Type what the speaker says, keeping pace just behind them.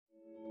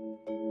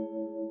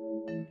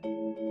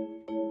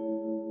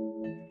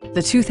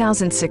the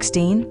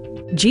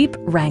 2016 Jeep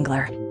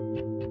Wrangler.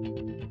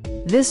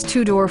 This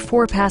two-door,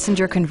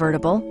 four-passenger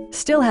convertible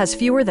still has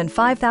fewer than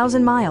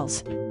 5,000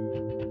 miles.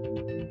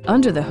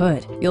 Under the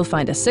hood, you'll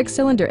find a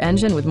six-cylinder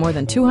engine with more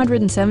than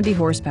 270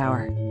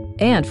 horsepower.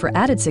 And for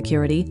added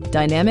security,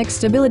 dynamic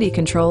stability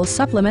control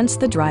supplements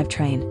the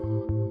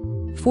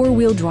drivetrain.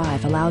 Four-wheel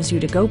drive allows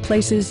you to go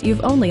places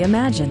you've only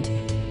imagined.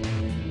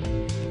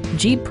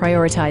 Jeep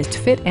prioritized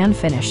fit and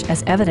finish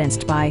as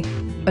evidenced by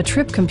a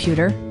trip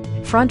computer,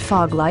 front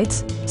fog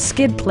lights,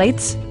 skid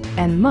plates,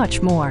 and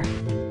much more.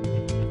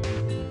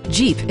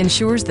 Jeep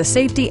ensures the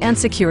safety and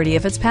security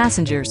of its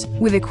passengers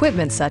with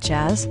equipment such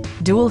as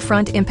dual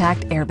front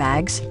impact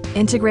airbags,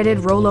 integrated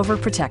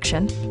rollover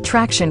protection,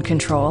 traction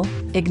control,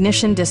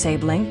 ignition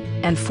disabling,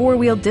 and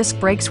four-wheel disc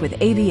brakes with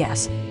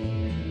ABS.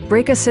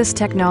 Brake Assist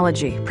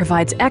technology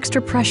provides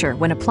extra pressure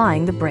when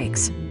applying the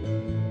brakes.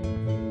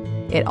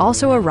 It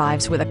also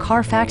arrives with a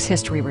Carfax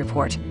history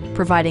report,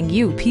 providing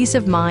you peace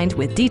of mind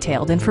with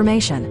detailed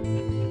information.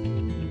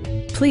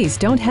 Please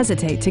don't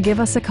hesitate to give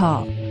us a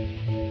call.